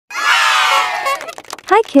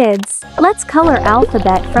Hi kids, let's color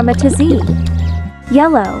alphabet from A to Z.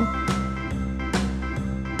 Yellow.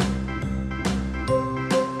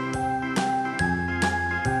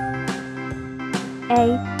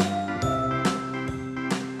 A.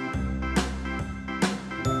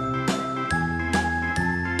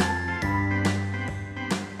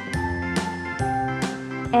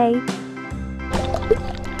 A.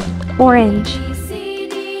 Orange.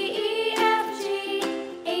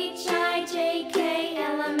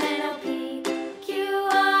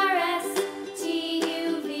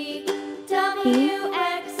 W,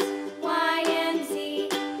 X, Y, and Z.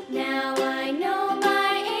 Now I know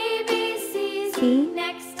my ABCs. B.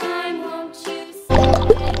 Next time, won't you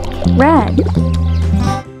sing? Red.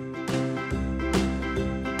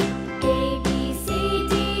 A, B, C,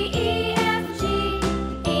 D, E, F, G,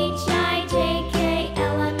 H, I, J, K,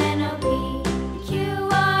 L, M, N, O, P, Q,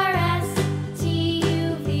 R, S, T,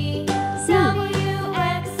 U, V, W,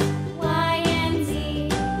 X, Y, and Z.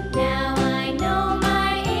 Now I know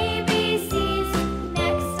my ABCs.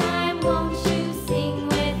 Next time, won't you sing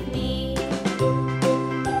with me?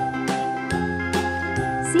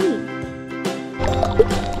 C.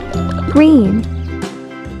 Green.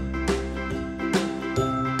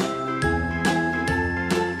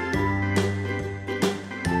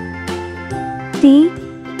 D.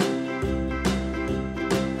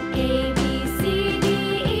 A, B, C, D,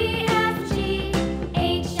 E, F, G,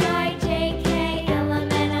 H, I, J, K, L,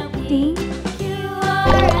 M, N, O, P, D. Q,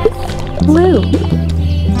 R, S, Blue. T, U, V,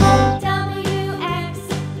 W, X,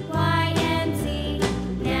 Y, and Z.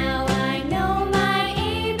 Now I know my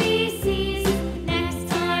ABCs. Next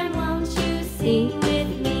time, won't you sing with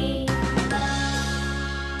me?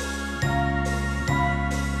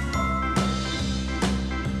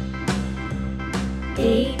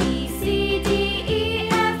 A, B, C, D, E,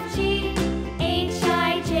 F, G, H,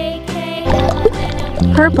 I, J, K, L, M, N, O,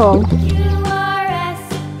 P, Purple. Q, R, S,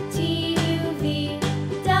 T, U, V,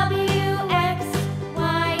 W, X,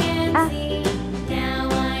 Y, and Z. Now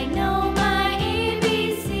I know my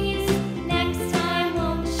ABCs. Next time,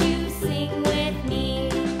 won't you sing with me?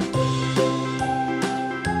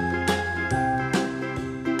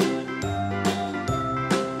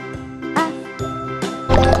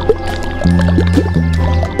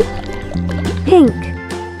 Pink.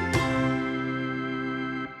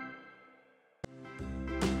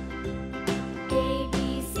 A, B,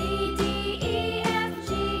 C, D, E, F, G,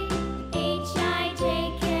 H, I, J,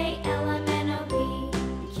 K, L, M, N, O, P,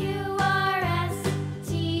 Q, R, S, T,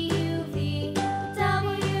 U, V,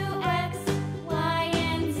 W, X, Y,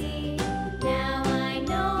 and Z. Now I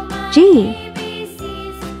know my G.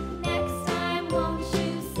 ABCs. Next time, won't you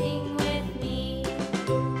sing with me?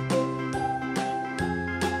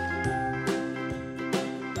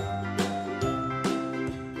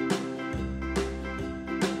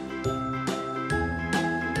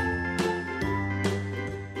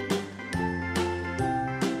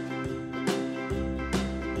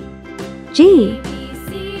 G. A, B, C,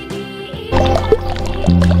 D, E, F, G,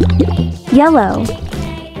 H, Yellow. K,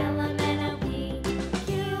 L, M, N, O, P, Q,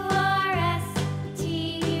 R, S, T,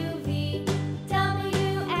 U, V,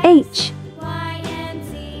 W, X, H. Y, and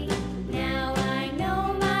Z. Now I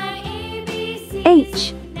know my ABCs.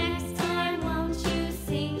 H. Next time, won't you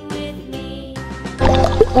sing with me?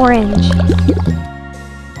 Orange.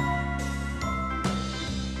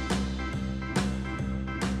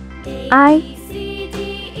 A, I. B, C, D,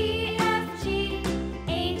 E, F, G,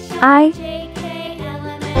 H, I. J, K, L,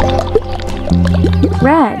 M, N, O, P, Q, R,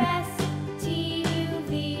 Red. S, T, U,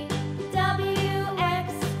 V, W, X,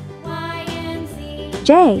 Y, and Z.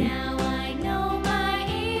 J. Now I know my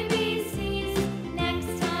ABCs.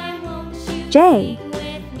 Next time, won't you J. sing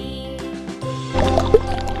with me?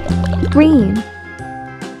 Green.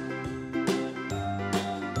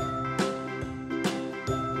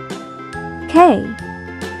 K.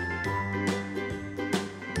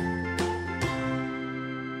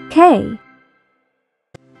 K.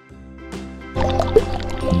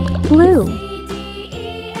 Blue. C, D,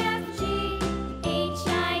 E, F, G, H,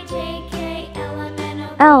 I, J, K, L, M, N, O,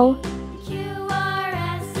 P, L. Q, R,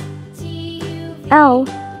 S, T, U, V, L.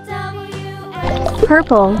 W, X,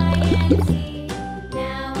 Purple. Y, and Z.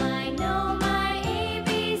 Now I know my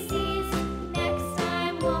ABCs. Next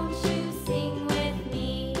time, won't you sing with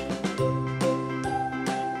me?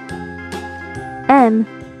 M.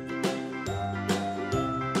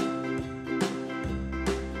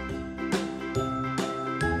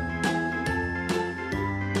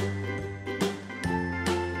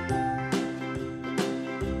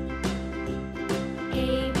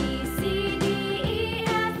 A, B, C, D, E,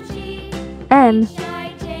 F, G, M. H,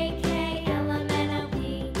 I, J, K, L, M, N, O,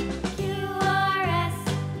 P, Q, R, S,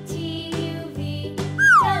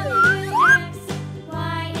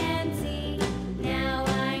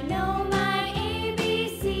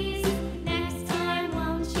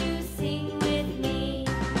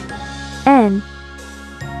 N,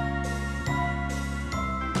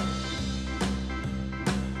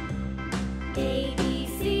 A, B,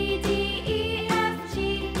 C, D, E, F,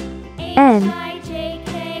 G, H, N, I, J,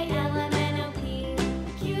 K, L, M, N, O, P,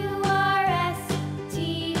 Q, R, S, T,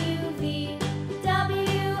 U, V,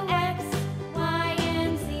 W, X, Y,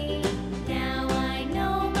 and Z. Now I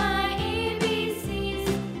know my ABCs.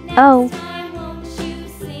 Next O, time, won't you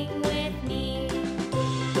sing with me?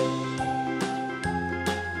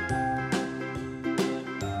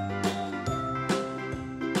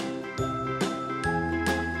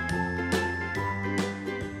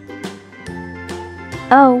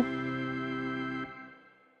 O,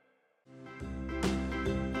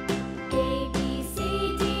 A, B, C,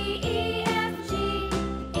 D, E, F, G,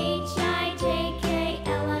 H, I, J, K,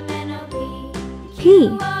 L, M, N, O, P, P,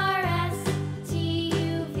 Q, R, S, T,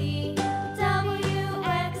 U, V, W,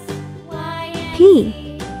 X, Y, and P,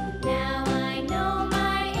 Z. Now I know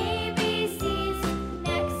my ABCs.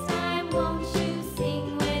 Next time, won't you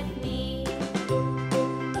sing with me?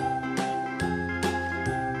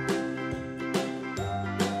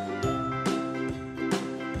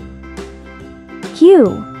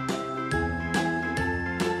 Q,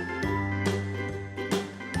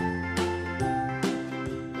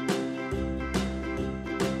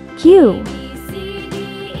 Q, B, C, D,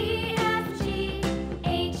 E, F, G,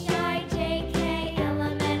 H, I, J, K, L,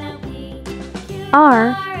 M, N, O, P, Q,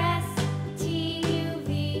 R, S, T, U,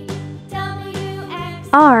 V, W, X,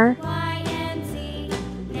 R, Y, and Z.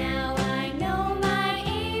 Now I know my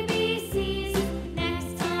ABCs.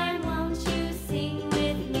 Next time, won't you sing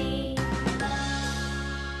with me?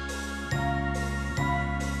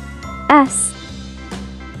 S,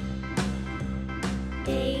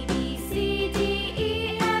 A, B, C, D,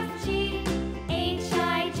 E, F, G, H,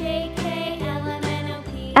 I, J, K, L, M, N, O,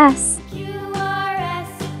 P, S, Q, R,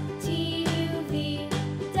 S, T, U, V,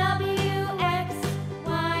 W, X,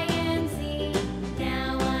 Y, and Z.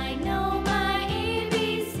 Now I know my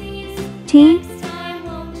ABCs. T, Next time,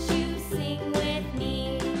 won't you sing with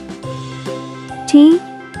me? T,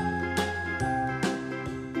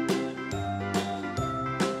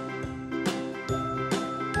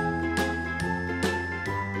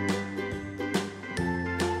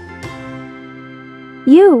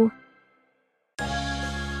 U,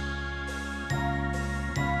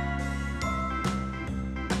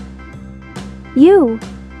 U,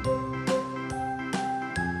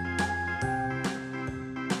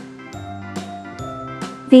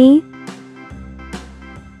 V,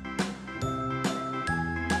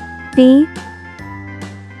 V,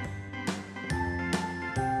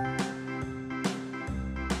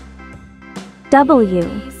 W,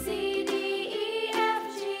 B, C, D, E, F,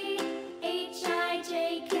 G, H, I,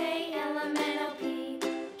 J, K, L, M, N, O, P,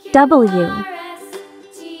 Q, W, R, S,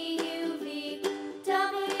 T, U, V,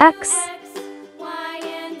 W, X, Y,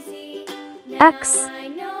 and Z. X, Now I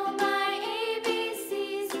know my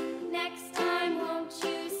ABCs. Next time, won't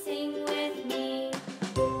you sing with me?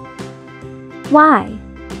 Y,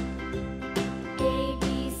 A,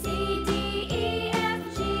 B, C, D, E, F,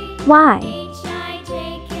 G, Y, H, I,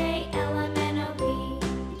 J, K, L, M, N, O, P,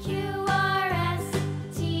 Q, R, S,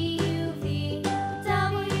 T, U, V,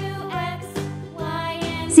 W, X, Y,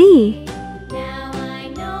 and Z, Now I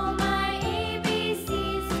know my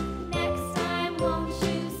ABCs. Next time, won't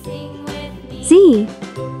you sing with me? Z,